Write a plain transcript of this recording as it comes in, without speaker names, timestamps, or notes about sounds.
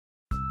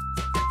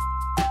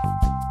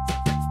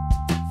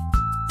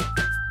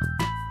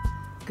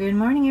Good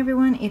morning,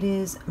 everyone. It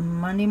is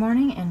Monday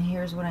morning, and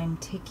here's what I'm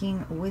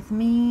taking with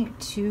me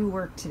to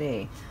work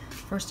today.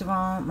 First of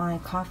all, my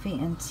coffee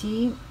and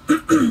tea.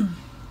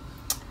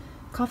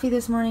 Coffee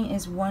this morning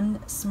is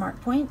 1 Smart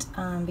Point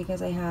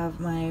because I have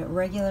my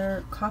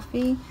regular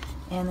coffee,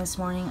 and this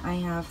morning I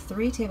have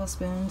 3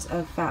 tablespoons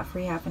of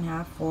fat-free half and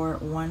half for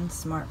 1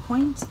 Smart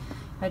Point.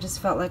 I just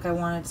felt like I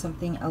wanted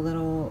something a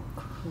little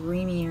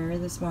creamier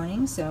this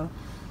morning, so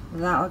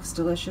that looks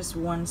delicious.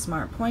 1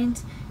 Smart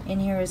Point. And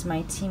here is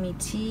my Teamy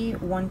tea,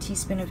 1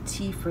 teaspoon of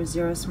tea for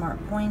 0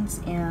 Smart Points,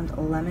 and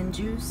lemon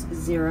juice,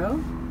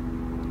 0.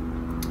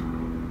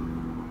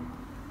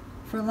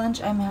 For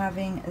lunch, I'm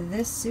having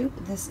this soup.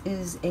 This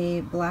is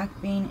a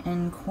black bean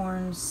and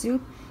corn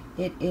soup.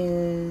 It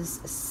is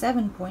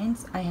 7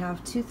 points. I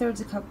have 2/3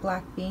 a cup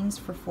black beans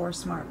for 4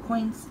 Smart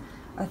Points,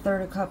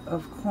 1/3 a cup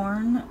of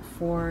corn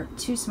for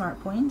 2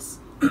 Smart Points,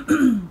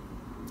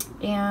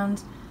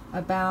 and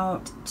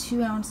about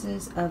 2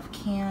 ounces of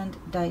canned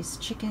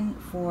diced chicken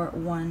for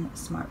 1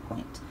 Smart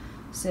Point.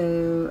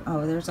 So,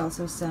 there's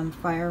also some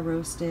fire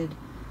roasted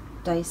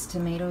diced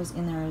tomatoes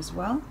in there as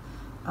well.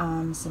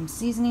 Some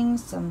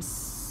seasonings, some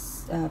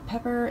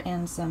pepper,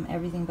 and some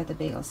everything but the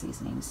bagel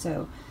seasoning.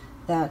 So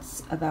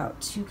that's about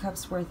 2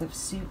 cups worth of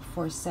soup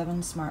for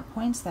 7 Smart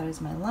Points. That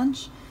is my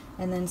lunch.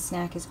 And then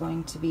snack is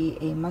going to be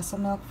a muscle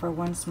milk for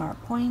 1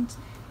 Smart Point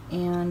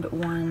and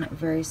 1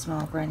 very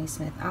small Granny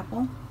Smith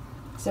apple.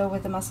 So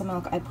with the muscle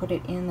milk, I put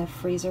it in the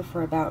freezer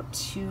for about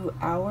 2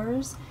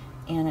 hours,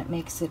 and it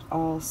makes it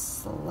all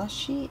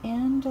slushy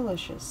and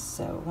delicious.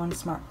 So 1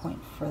 Smart Point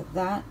for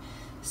that.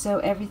 So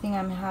everything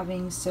I'm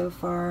having so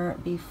far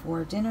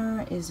before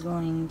dinner is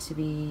going to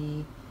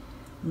be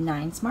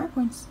 9 Smart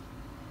Points.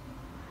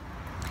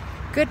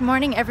 Good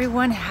morning,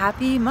 everyone.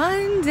 Happy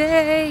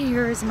Monday.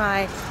 Here's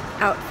my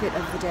outfit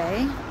of the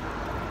day.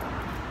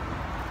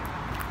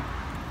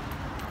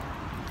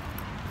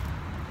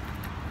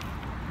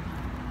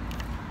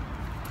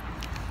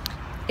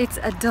 It's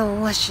a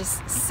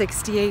delicious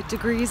 68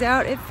 degrees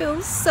out. It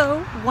feels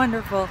so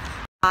wonderful.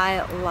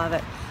 I love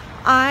it.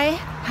 I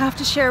have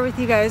to share with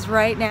you guys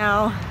right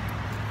now.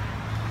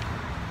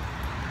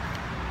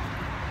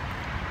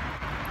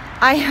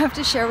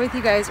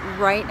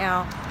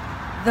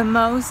 The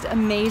most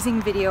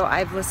amazing video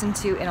I've listened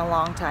to in a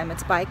long time.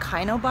 It's by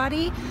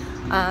Kinobody.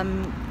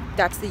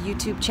 That's the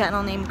YouTube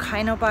channel named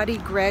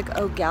Kinobody, Greg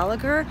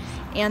O'Gallagher,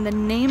 and the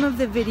name of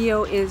the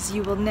video is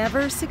 "You Will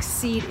Never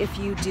Succeed If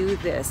You Do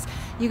This."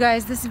 You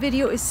guys, this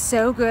video is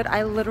so good.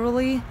 I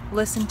literally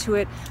listened to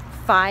it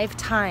 5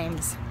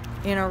 times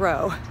in a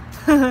row,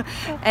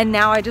 and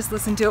now I just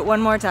listened to it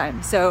one more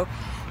time. So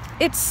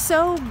it's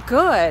so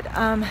good,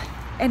 and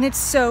it's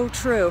so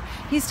true.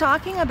 He's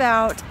talking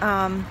about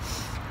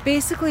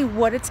basically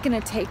what it's going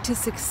to take to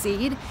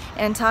succeed,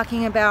 and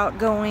talking about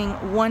going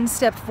 1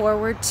 step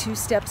forward, 2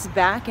 steps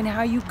back, and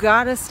how you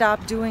gotta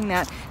stop doing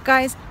that.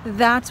 Guys,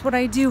 that's what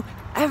I do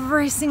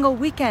every single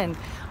weekend.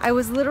 I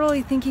was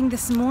literally thinking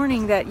this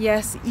morning that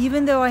yes,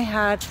 even though I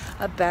had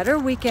a better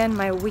weekend,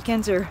 my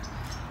weekends are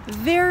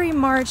very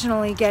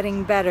marginally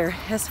getting better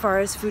as far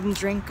as food and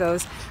drink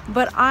goes,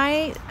 but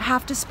I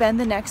have to spend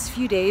the next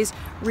few days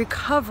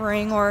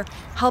recovering or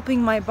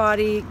helping my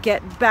body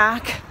get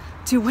back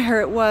to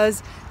where it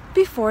was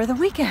before the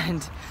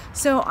weekend.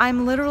 So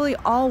I'm literally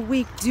all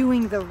week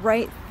doing the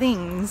right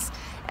things,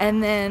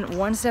 and then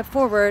 1 step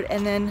forward,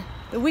 and then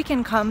the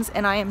weekend comes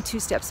and I am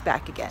 2 steps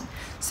back again.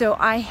 So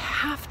I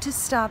have to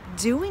stop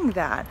doing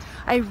that.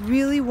 I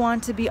really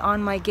want to be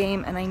on my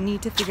game, and I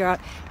need to figure out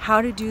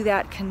how to do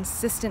that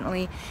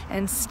consistently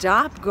and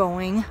stop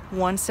going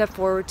 1 step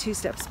forward, 2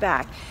 steps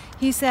back.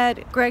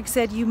 Greg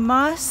said, you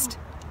must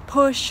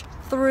push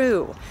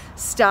through.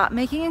 Stop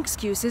making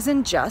excuses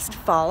and just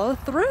follow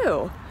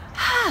through.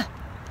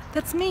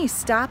 That's me.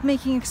 Stop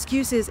making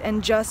excuses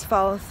and just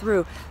follow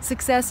through.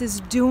 Success is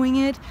doing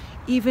it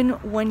even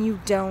when you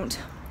don't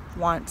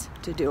want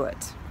to do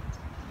it.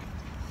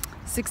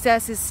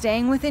 Success is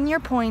staying within your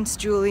points,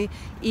 Julie,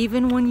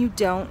 even when you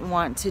don't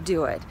want to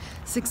do it.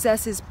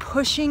 Success is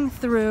pushing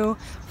through,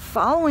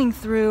 following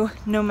through,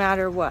 no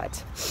matter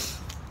what.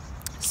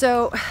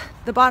 So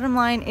the bottom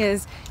line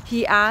is,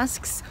 he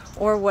asks,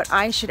 or what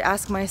I should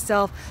ask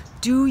myself,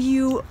 do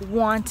you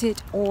want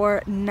it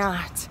or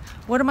not?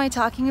 What am I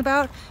talking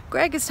about?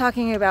 Greg is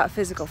talking about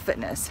physical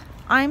fitness.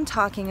 I'm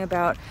talking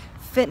about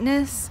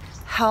fitness,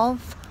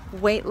 health,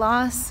 weight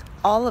loss,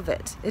 all of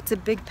it. It's a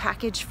big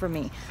package for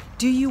me.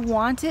 Do you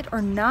want it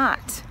or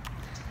not?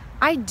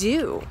 I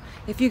do.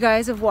 If you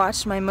guys have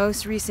watched my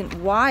most recent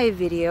why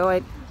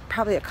video,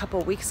 probably a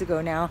couple weeks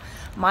ago now,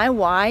 my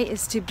why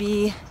is to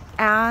be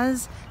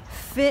as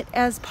fit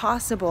as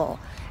possible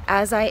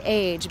as I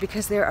age,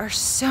 because there are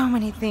so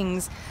many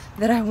things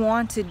that I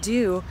want to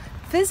do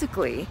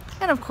physically,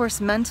 and of course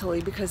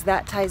mentally, because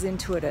that ties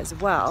into it as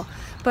well.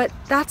 But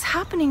that's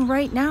happening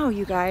right now,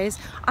 you guys.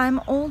 I'm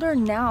older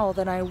now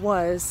than I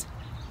was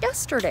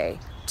yesterday,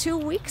 2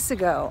 weeks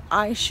ago.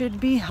 I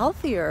should be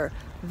healthier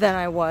than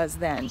I was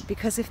then,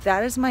 because if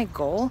that is my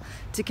goal,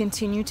 to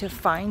continue to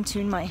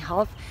fine-tune my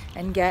health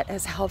and get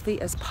as healthy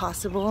as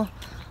possible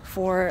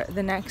for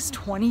the next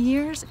 20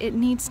 years, it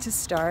needs to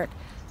start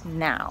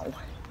now.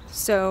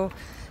 So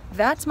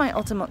that's my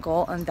ultimate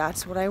goal, and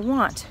that's what I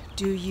want.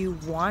 Do you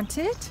want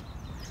it?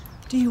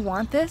 Do you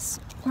want this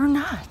or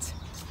not?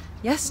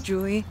 Yes,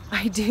 Julie,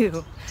 I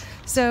do.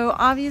 So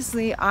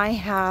obviously I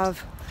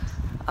have,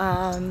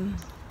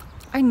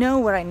 I know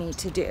what I need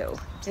to do.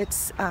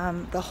 It's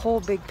the whole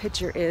big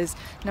picture is,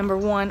 number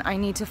one, I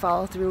need to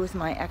follow through with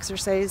my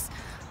exercise.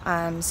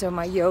 So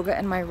my yoga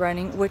and my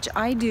running, which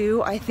I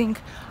do. I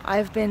think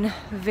I've been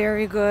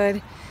very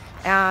good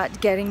at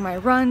getting my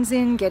runs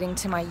in, getting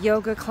to my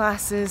yoga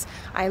classes.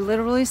 I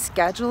literally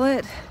schedule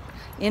it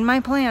in my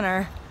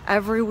planner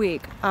every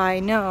week. I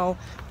know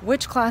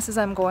which classes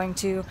I'm going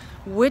to,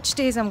 which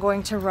days I'm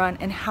going to run,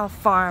 and how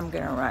far I'm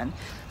going to run.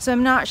 So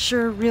I'm not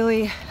sure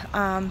really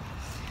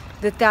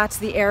that that's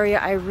the area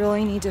I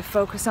really need to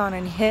focus on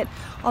and hit,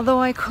 although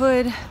I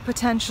could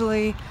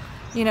potentially,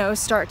 you know,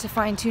 start to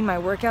fine-tune my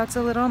workouts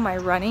a little, my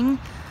running,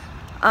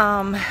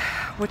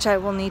 which I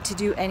will need to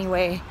do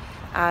anyway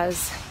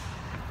as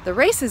the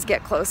races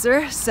get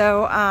closer.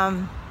 So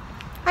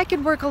I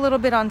could work a little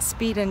bit on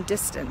speed and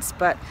distance,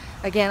 but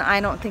again,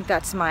 I don't think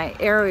that's my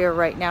area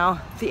right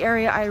now. The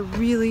area I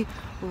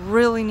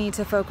really need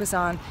to focus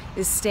on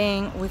is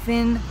staying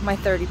within my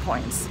 30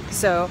 points.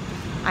 So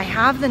I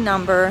have the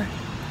number,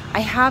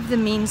 I have the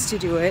means to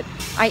do it,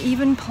 I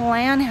even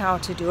plan how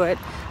to do it,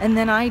 and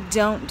then I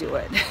don't do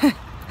it.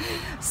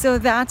 So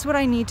that's what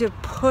I need to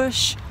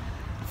push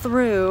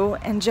through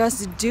and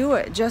just do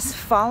it, just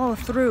follow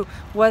through,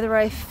 whether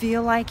I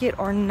feel like it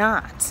or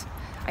not.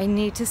 I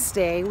need to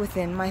stay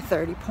within my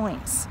 30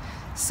 points.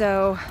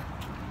 So,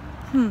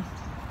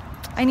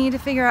 I need to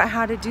figure out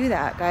how to do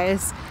that,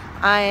 guys.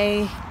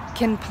 I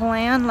can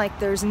plan like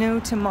there's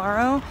no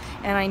tomorrow,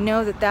 and I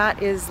know that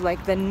that is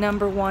like the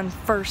number one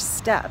first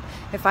step.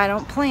 If I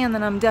don't plan,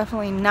 then I'm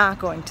definitely not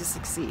going to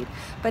succeed.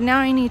 But now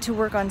I need to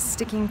work on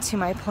sticking to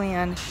my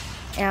plan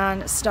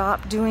and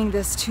stop doing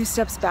this 2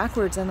 steps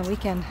backwards on the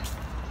weekend.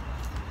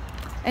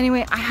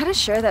 Anyway, I had to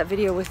share that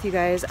video with you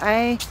guys.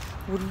 I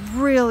would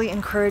really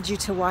encourage you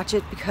to watch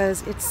it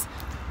because it's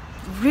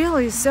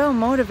really so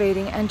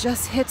motivating and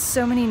just hits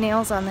so many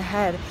nails on the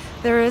head.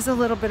 There is a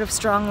little bit of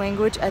strong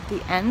language at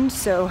the end,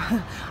 so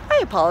I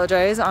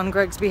apologize on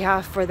Greg's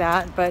behalf for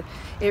that, but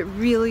it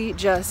really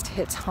just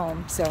hits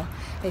home. So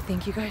I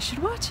think you guys should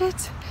watch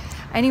it.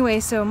 Anyway,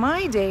 so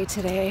my day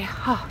today,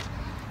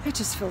 it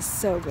just feels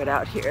so good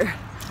out here.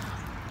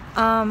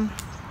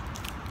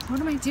 What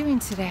am I doing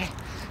today?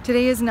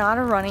 Today is not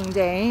a running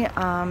day,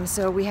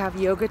 so we have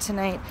yoga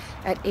tonight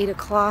at 8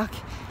 o'clock,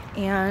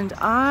 and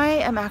I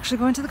am actually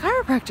going to the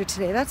chiropractor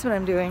today. That's what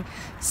I'm doing.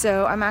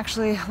 So I'm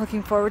actually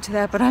looking forward to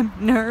that, but I'm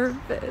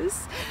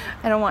nervous.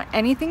 I don't want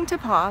anything to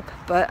pop,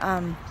 but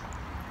I'm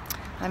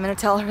gonna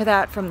tell her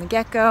that from the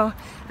get-go,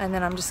 and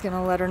then I'm just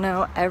gonna let her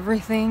know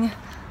everything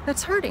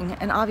that's hurting.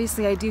 And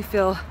obviously I do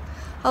feel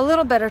a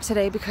little better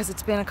today because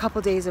it's been a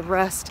couple days of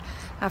rest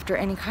after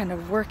any kind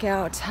of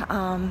workout,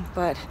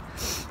 but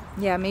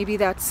yeah, maybe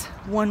that's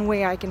one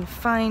way I can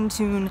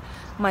fine-tune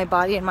my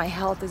body and my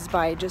health, is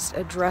by just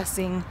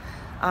addressing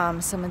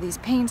some of these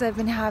pains I've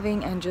been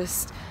having and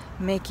just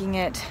making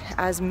it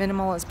as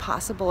minimal as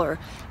possible, or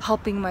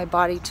helping my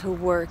body to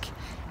work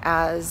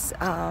as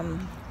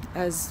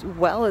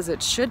well as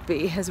it should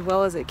be, as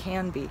well as it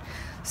can be.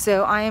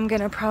 So I am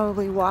gonna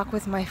probably walk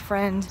with my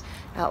friend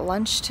at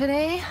lunch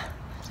today,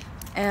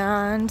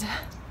 and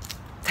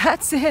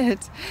that's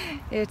it.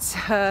 It's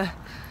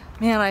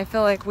man, I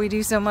feel like we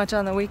do so much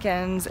on the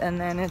weekends, and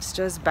then it's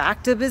just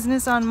back to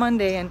business on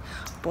Monday, and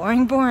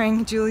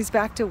boring. Julie's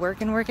back to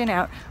working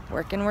out.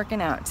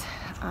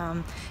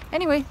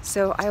 Anyway,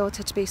 so I will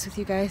touch base with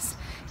you guys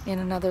in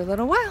another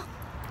little while.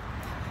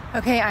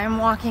 Okay, I'm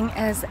walking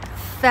as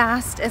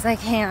fast as I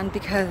can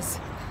because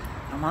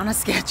I'm on a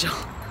schedule.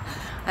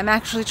 I'm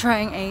actually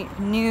trying a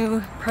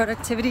new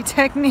productivity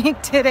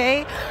technique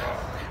today.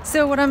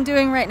 So what I'm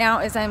doing right now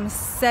is I'm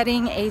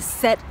setting a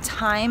set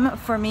time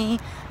for me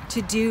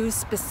to do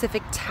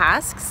specific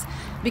tasks,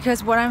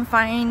 because what I'm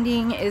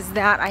finding is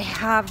that I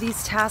have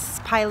these tasks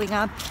piling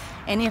up,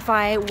 and if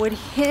I would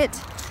hit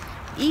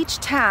each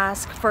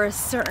task for a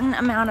certain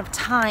amount of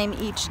time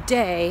each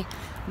day,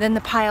 then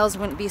the piles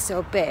wouldn't be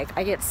so big.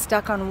 I get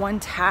stuck on one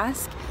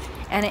task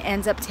and it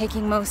ends up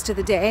taking most of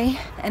the day,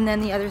 and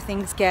then the other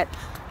things get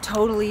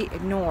totally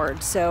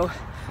ignored. So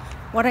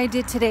what I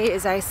did today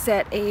is I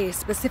set a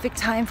specific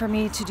time for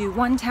me to do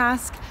one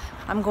task.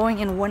 I'm going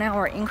in 1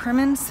 hour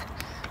increments.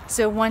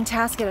 So one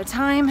task at a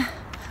time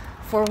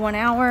for 1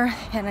 hour,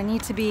 and I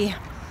need to be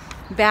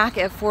back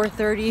at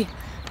 4:30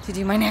 to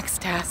do my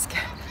next task.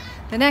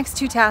 The next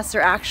 2 tasks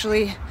are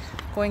actually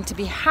going to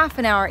be half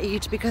an hour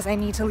each because I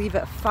need to leave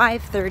at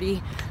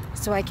 5:30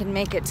 so I can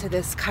make it to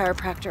this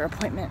chiropractor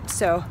appointment.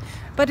 So,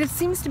 but it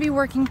seems to be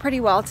working pretty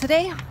well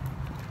today.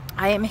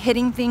 I am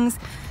hitting things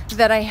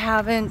that I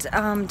haven't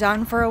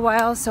done for a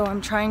while, so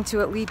I'm trying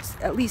to at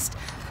least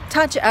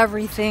touch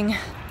everything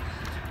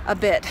a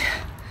bit,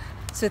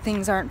 so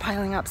things aren't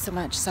piling up so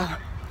much. So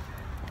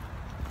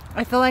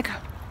I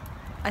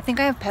think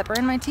I have pepper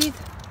in my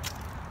teeth.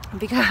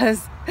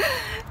 because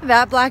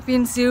that black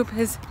bean soup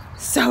is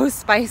so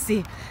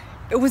spicy.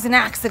 It was an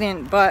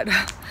accident, but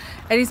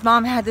Eddie's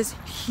mom had this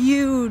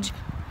huge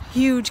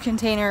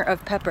container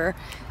of pepper,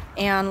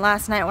 and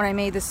last night when I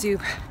made the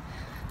soup,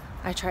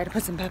 I tried to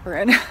put some pepper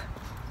in.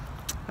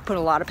 I put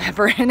a lot of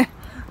pepper in.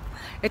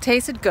 It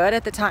tasted good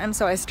at the time,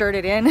 so I stirred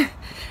it in,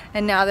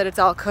 and now that it's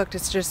all cooked,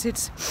 it's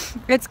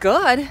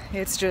good.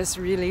 It's just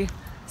really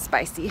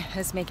spicy.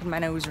 It's making my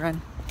nose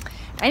run.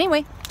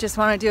 Anyway, just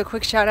want to do a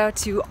quick shout out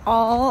to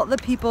all the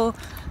people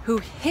who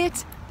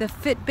hit the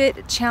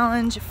Fitbit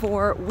challenge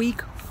for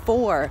week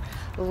 4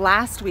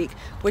 last week,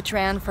 which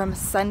ran from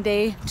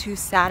Sunday to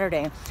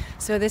Saturday.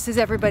 So this is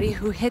everybody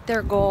who hit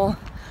their goal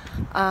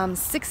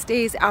 6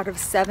 days out of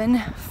 7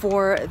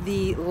 for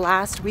the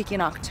last week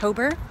in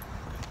October.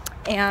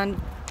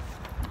 And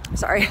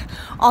sorry,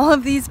 all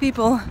of these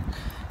people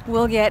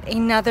will get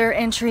another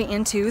entry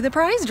into the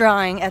prize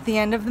drawing at the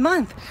end of the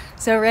month.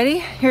 So ready?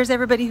 Here's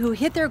everybody who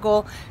hit their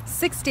goal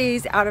 6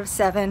 days out of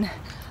 7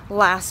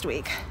 last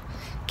week.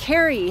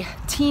 Carrie,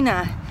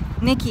 Tina,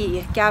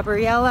 Nikki,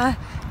 Gabriella,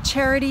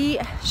 Charity,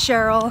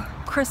 Cheryl,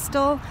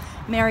 Crystal,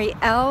 Mary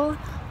L,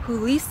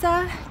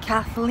 Julissa,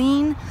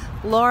 Kathleen,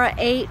 Laura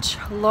H,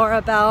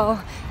 Laura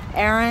Bell,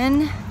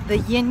 Aaron, The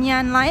Yin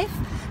Yang Life,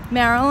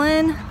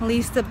 Marilyn,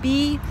 Lisa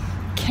B,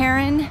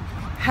 Karen,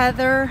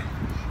 Heather,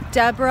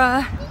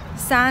 Deborah,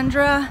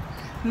 Sandra,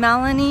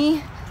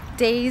 Melanie,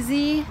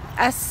 Daisy,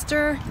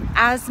 Esther,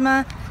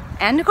 Asma,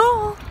 and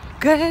Nicole.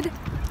 Good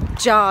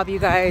job, you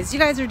guys. You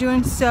guys are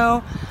doing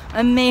so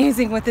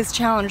amazing with this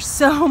challenge,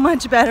 so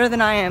much better than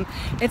I am.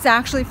 It's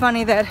actually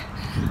funny that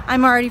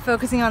I'm already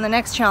focusing on the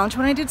next challenge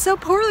when I did so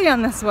poorly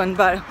on this one,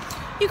 but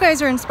you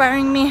guys are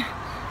inspiring me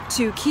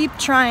to keep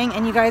trying,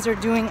 and you guys are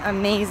doing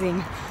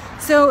amazing.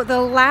 So the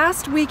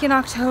last week in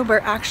October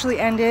actually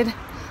ended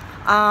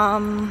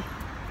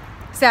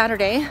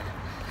Saturday.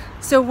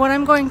 So what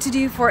I'm going to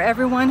do for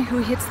everyone who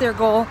hits their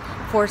goal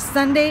for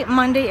Sunday,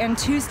 Monday, and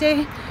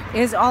Tuesday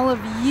is all of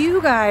you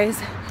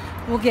guys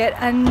will get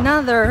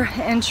another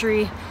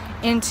entry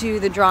into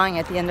the drawing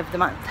at the end of the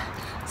month.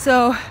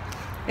 So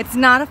it's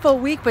not a full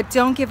week, but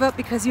don't give up,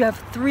 because you have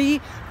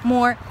 3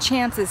 more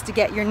chances to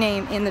get your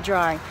name in the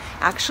drawing.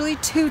 Actually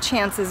 2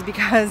 chances,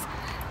 because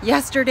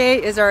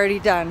yesterday is already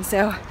done.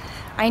 So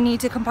I need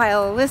to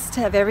compile a list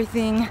of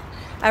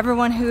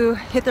everyone who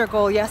hit their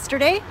goal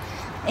yesterday.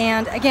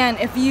 And again,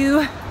 if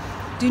you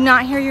do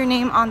not hear your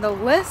name on the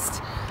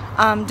list,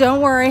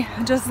 don't worry,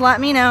 just let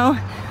me know.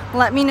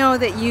 Let me know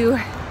that you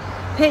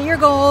hit your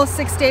goal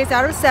 6 days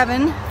out of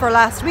 7 for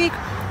last week,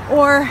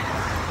 or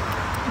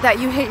that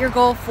you hit your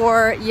goal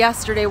for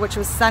yesterday, which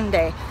was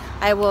Sunday.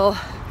 I will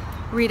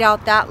read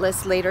out that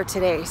list later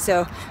today.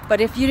 So,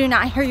 but if you do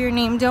not hear your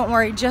name, don't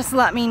worry, just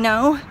let me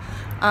know,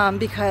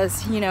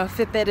 because you know,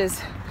 Fitbit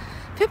is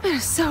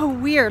so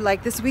weird.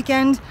 Like this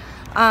weekend,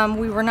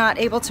 we were not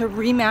able to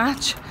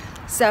rematch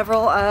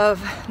several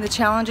of the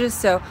challenges,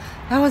 so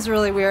that was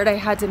really weird. I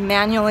had to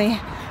manually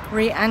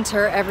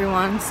re-enter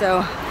everyone,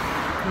 so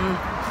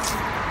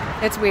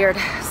it's weird.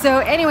 So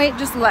anyway,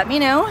 just let me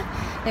know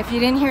if you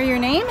didn't hear your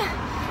name,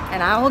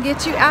 and I will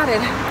get you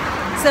added.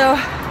 So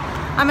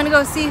I'm gonna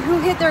go see who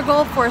hit their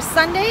goal for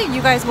Sunday.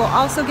 You guys will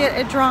also get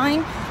a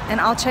drawing,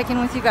 and I'll check in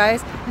with you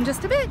guys in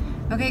just a bit.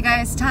 Okay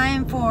guys,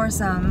 time for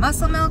some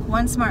muscle milk,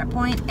 1 smart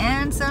point,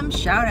 and some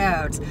shout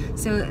outs.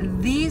 So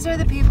these are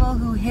the people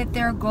who hit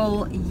their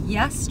goal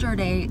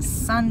yesterday,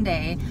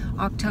 Sunday,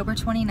 October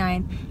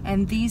 29th,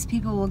 and these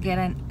people will get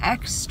an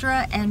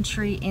extra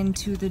entry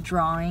into the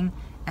drawing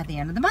at the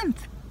end of the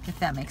month, if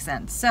that makes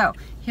sense. So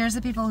here's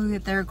the people who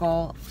hit their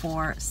goal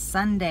for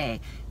Sunday.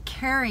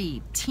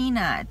 Carrie,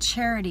 Tina,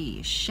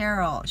 Charity,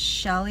 Cheryl,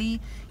 Shelly,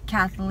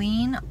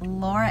 Kathleen,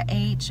 Laura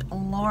H,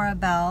 Laura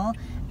Bell,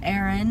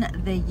 Aaron,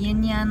 The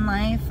Yin Yang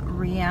Life,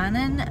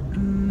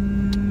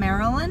 Rhiannon,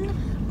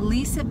 Marilyn,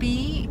 Lisa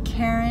B,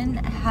 Karen,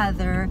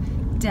 Heather,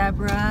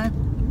 Deborah,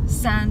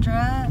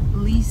 Sandra,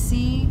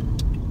 Lisi,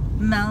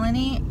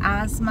 Melanie,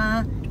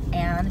 Asma,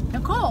 and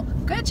Nicole.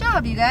 Good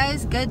job, you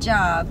guys. Good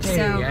job. Hey,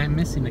 so, I'm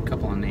missing a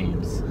couple of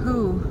names.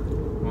 Who?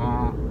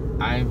 Well,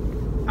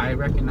 I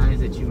recognize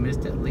that you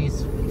missed at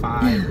least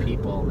 5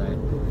 people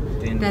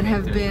that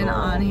have been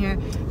on here.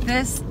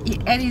 This,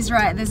 Eddie's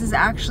right. This is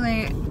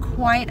actually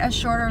quite a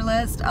shorter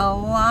list. A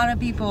lot of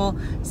people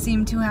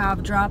seem to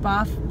have dropped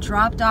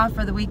off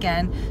for the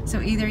weekend.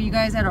 So either you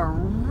guys had a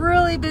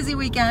really busy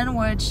weekend,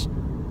 which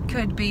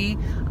could be,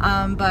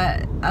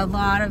 but a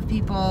lot of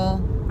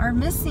people are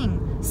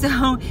missing.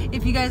 So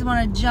if you guys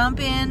want to jump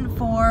in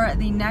for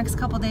the next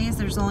couple days,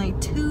 there's only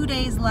 2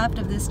 days left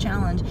of this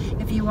challenge.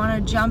 If you want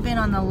to jump in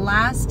on the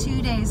last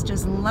 2 days,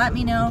 just let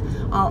me know.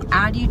 I'll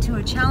add you to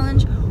a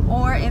challenge.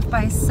 Or if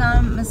by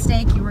some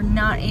mistake you were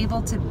not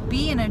able to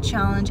be in a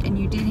challenge and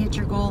you did hit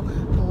your goal,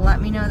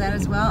 let me know that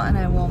as well, and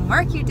I will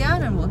mark you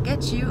down and we'll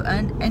get you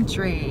an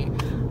entry.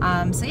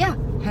 So yeah,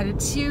 headed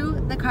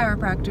to the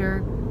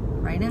chiropractor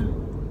right now.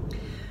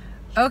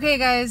 Okay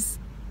guys,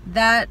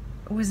 that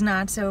was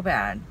not so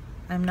bad.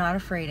 I'm not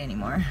afraid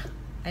anymore.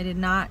 I did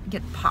not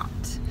get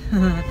popped.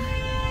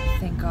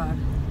 Thank God.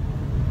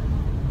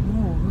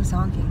 Who's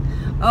honking?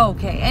 Oh,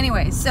 okay.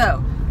 Anyway,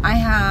 so I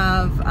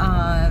have,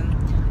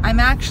 I'm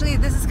actually,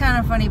 this is kind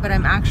of funny, but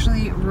I'm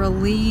actually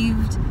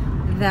relieved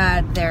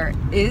that there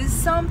is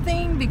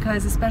something,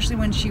 because especially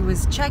when she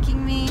was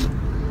checking me,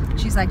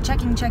 she's like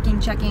checking,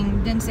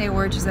 didn't say a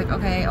word. She's like,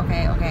 okay.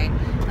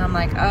 And I'm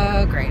like,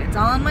 oh, great. It's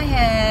all in my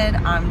head.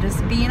 I'm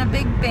just being a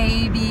big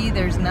baby.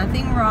 There's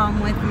nothing wrong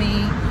with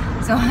me.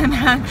 So I'm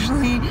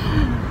actually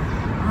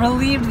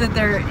relieved that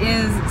there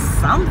is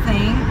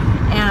something,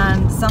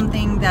 and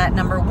something that,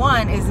 number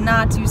one, is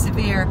not too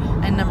severe,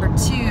 and number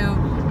two,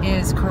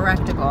 is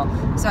correctable.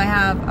 So I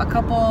have a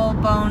couple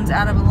bones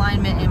out of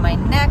alignment in my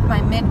neck, my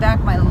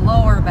mid-back, my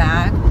lower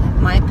back.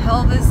 My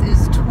pelvis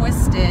is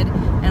twisted,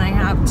 and I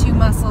have two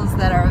muscles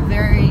that are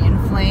very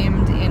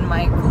inflamed in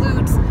my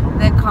glutes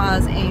that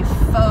cause a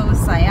faux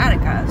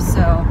sciatica.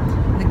 So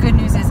the good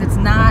news is it's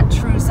not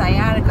true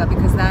sciatica,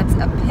 because that's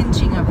a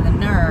pinching of the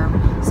nerve.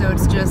 So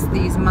it's just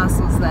these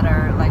muscles that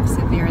are like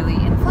severely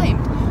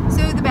inflamed.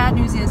 So the bad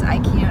news is I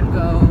can't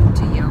go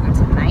to yoga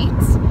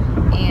tonight,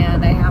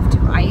 and I have to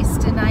ice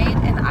tonight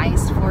and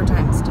ice 4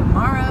 times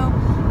tomorrow.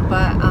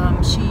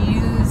 But she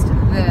used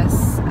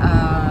this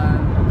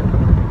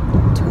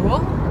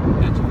tool.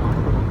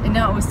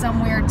 No, it was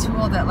some weird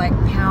tool that like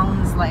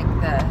pounds like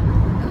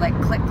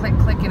click,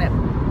 and it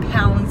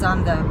pounds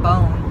on the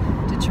bone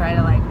to try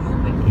to like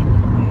move it in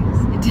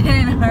place. It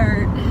didn't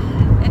hurt.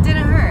 It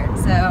didn't hurt.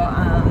 So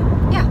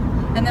yeah.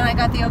 And then I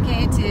got the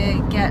okay to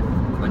get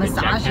like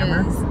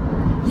massages.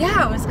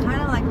 Yeah, it was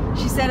kind of like,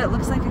 she said it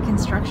looks like a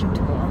construction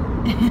tool.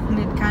 And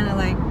it kind of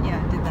like,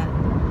 yeah, it did that.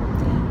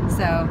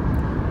 So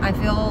I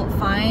feel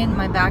fine.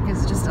 My back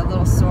is just a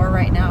little sore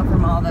right now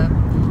from all the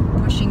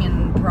pushing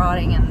and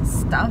prodding and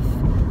stuff.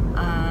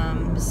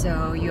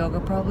 So yoga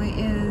probably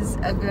is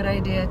a good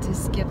idea to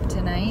skip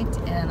tonight,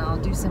 and I'll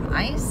do some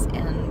ice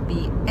and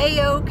be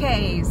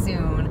a-okay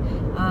soon.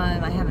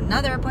 I have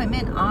another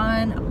appointment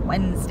on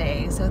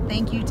Wednesday. So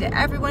thank you to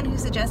everyone who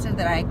suggested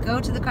that I go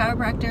to the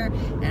chiropractor,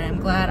 and I'm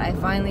glad I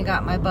finally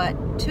got my butt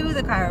to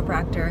the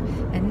chiropractor,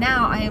 and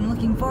now I am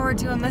looking forward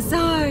to a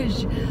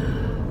massage.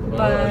 Well,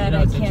 but you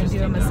know, I can't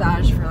do a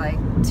massage for like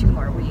 2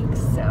 more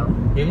weeks. So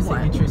here's the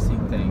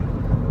interesting thing.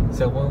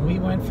 So when we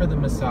went for the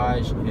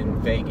massage in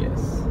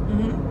Vegas,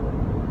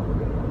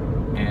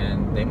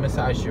 and they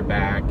massaged your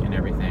back and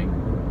everything,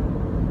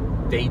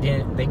 they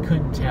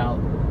couldn't tell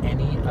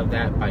any of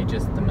that by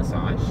just the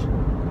massage.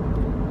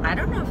 I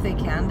don't know if they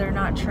can. They're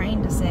not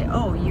trained to say,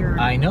 oh, your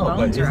I know, bones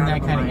but isn't are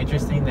that kind of alignment.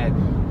 interesting that,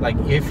 like,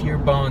 if your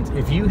bones,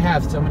 if you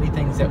have so many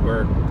things that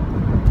were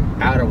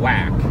out of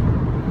whack.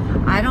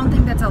 I don't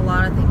think that's a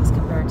lot of things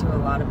compared to a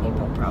lot of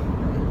people, probably.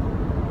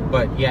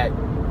 But yet,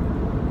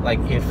 like,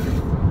 if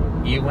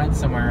you went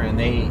somewhere and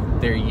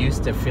they're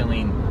used to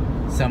feeling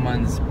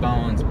someone's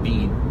bones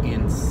being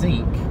in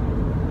sync.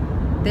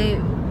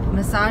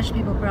 Massage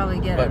people probably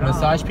get it. But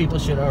massage people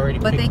should already.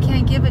 But they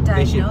can't give a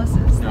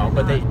diagnosis.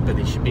 But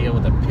they should be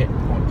able to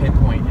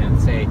pinpoint and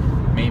say,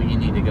 maybe you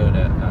need to go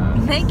to.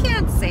 They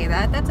can't say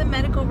that. That's a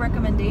medical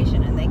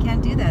recommendation, and they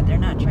can't do that. They're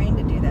not trained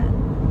to do that.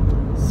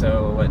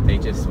 So what? They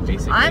just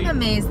basically. I'm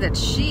amazed that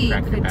she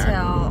could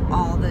tell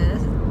all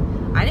this.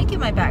 I didn't get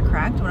my back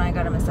cracked when I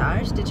got a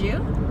massage. Did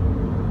you?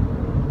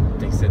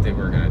 They said they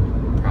were gonna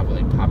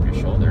probably pop your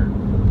shoulder.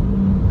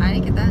 I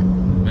didn't get that.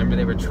 Remember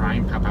they were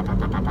trying pop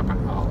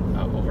all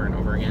over and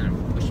over again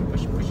and pushing.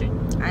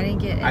 I didn't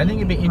get it. I think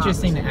it'd be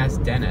interesting to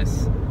ask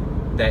Dennis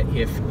that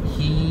if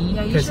he,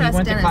 because he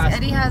went to class.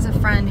 Eddie has a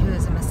friend who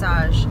is a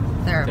massage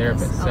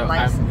therapist. So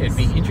it'd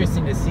be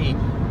interesting to see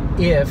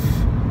if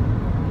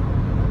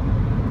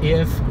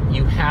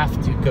you have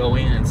to go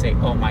in and say,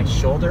 oh, my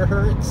shoulder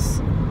hurts,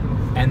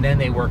 and then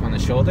they work on the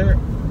shoulder,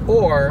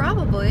 or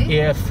probably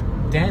if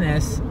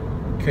Dennis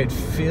could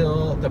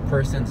feel the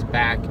person's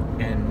back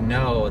and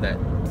know that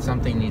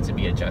something needs to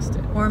be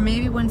adjusted. Or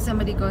maybe when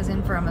somebody goes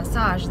in for a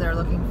massage, they're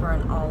looking for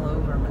an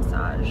all-over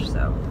massage.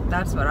 So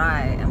that's what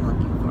I am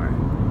looking for.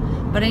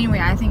 But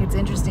anyway, I think it's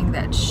interesting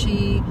that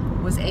she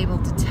was able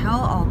to tell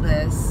all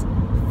this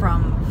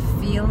from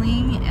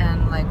feeling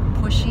and like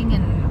pushing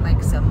and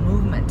like some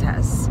movement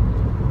tests.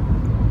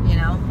 You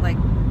know, like,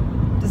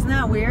 isn't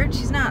that weird?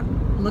 She's not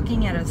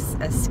looking at a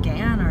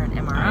scan or an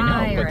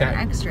MRI or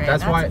an X-ray.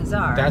 That's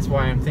bizarre. That's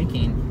why I'm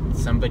thinking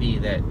somebody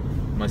that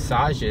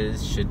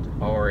massages should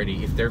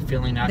already, if they're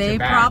feeling out your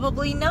back. They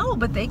probably know,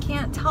 but they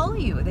can't tell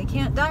you. They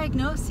can't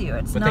diagnose you.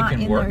 It's not in their scope. But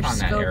they can work on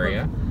that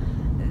area.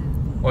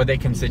 Or they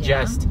can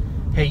suggest,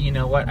 hey, you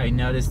know what? I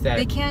noticed that.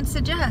 They can't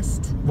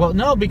suggest. Well,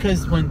 no,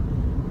 because when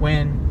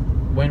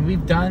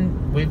we've done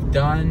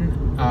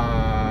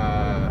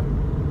a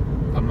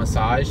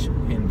massage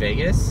in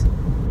Vegas,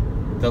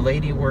 the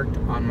lady worked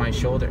on my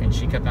shoulder and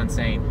she kept on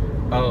saying,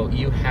 oh,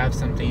 you have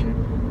something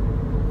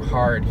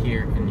hard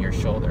here in your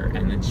shoulder,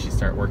 and then she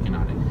started working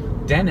on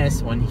it.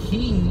 Dennis, when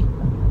he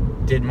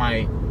did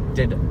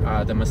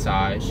the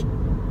massage,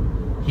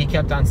 he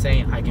kept on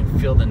saying, I can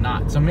feel the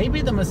knot. So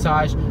maybe the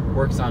massage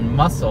works on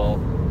muscle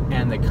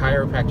and the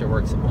chiropractor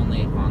works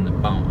only on the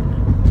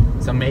bone.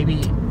 So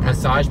maybe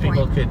massage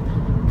people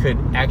could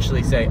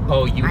actually say,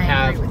 oh, you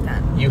have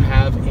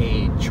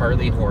a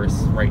Charlie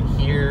horse right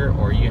here,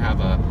 or you have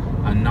a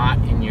knot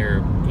in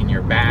your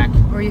back,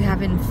 or you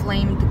have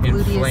inflamed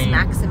gluteus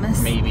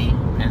maximus, maybe.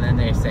 And then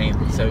they're saying,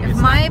 so if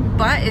my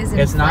butt is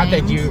inflamed, it's not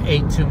that you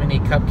ate too many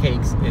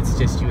cupcakes, it's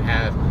just you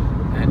have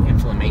an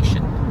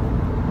inflammation.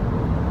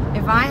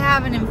 If I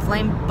have an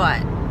inflamed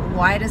butt,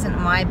 why doesn't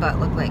my butt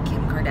look like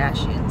Kim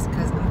Kardashian's?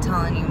 Because I'm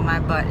telling you, my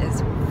butt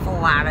is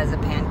flat as a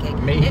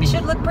pancake. Maybe. It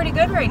should look pretty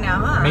good right now,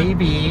 huh?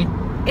 Maybe.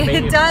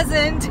 It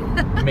doesn't.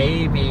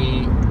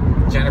 Maybe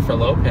Jennifer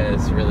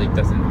Lopez really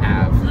doesn't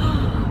have.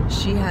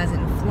 She has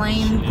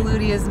inflamed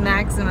gluteus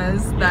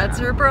maximus. Yeah, that's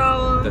her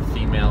problem. The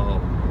female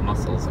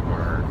muscles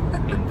are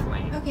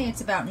inflamed. Okay,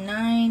 it's about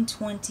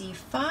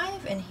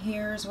 9:25, and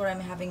here's what I'm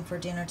having for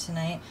dinner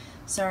tonight.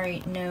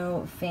 Sorry,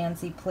 no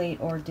fancy plate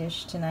or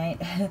dish tonight.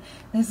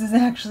 This is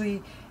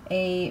actually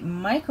a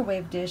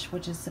microwave dish,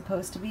 which is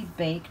supposed to be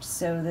baked,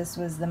 so this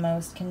was the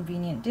most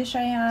convenient dish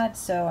I had,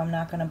 so I'm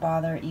not going to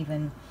bother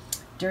even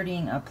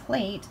dirtying a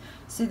plate.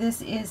 So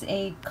this is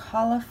a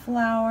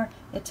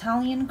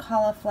Italian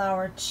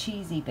cauliflower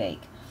cheesy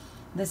bake.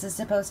 This is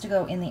supposed to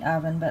go in the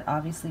oven, but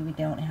obviously we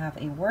don't have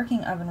a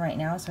working oven right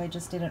now, so I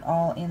just did it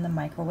all in the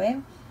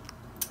microwave.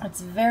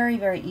 It's very,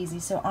 very easy.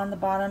 So on the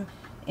bottom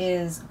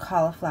is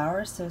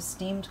cauliflower, so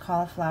steamed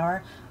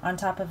cauliflower. On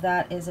top of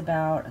that is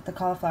about, the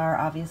cauliflower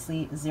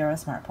obviously 0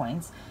 smart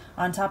points.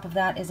 On top of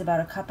that is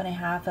about 1.5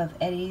 cups of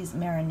Eddie's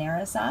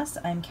marinara sauce.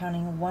 I'm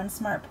counting 1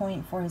 smart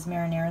point for his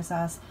marinara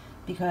sauce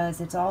because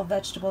it's all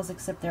vegetables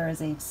except there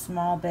is a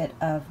small bit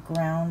of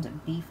ground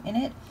beef in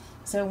it.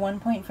 So 1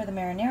 point for the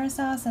marinara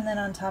sauce, and then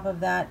on top of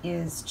that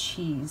is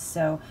cheese.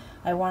 So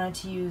I wanted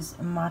to use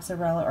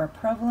mozzarella or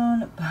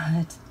provolone,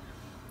 but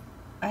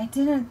I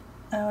didn't.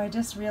 Oh, I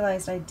just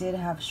realized I did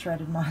have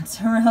shredded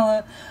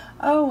mozzarella.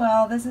 Oh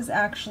well, this is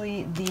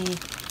actually the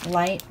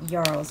light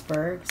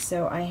Jarlsberg.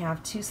 So I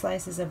have 2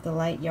 slices of the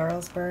light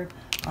Jarlsberg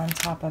on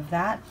top of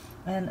that.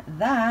 And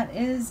that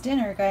is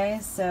dinner,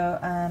 guys. So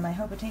I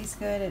hope it tastes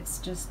good. It's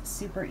just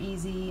super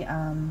easy.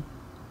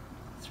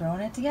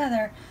 Throwing it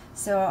together.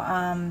 So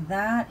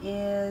that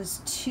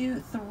is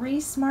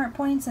 3 smart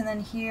points, and then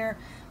here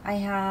I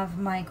have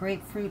my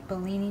grapefruit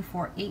Bellini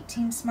for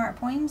 18 smart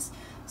points.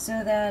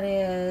 So that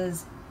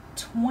is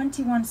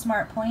 21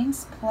 smart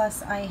points,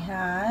 plus I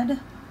had,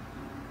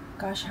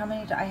 gosh, how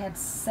many? I had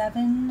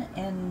 7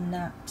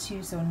 and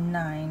 2, so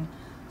 9.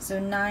 So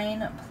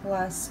 9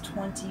 plus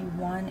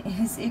 21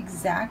 is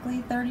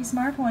exactly 30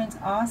 smart points.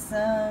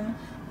 Awesome.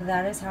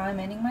 That is how I'm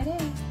ending my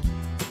day.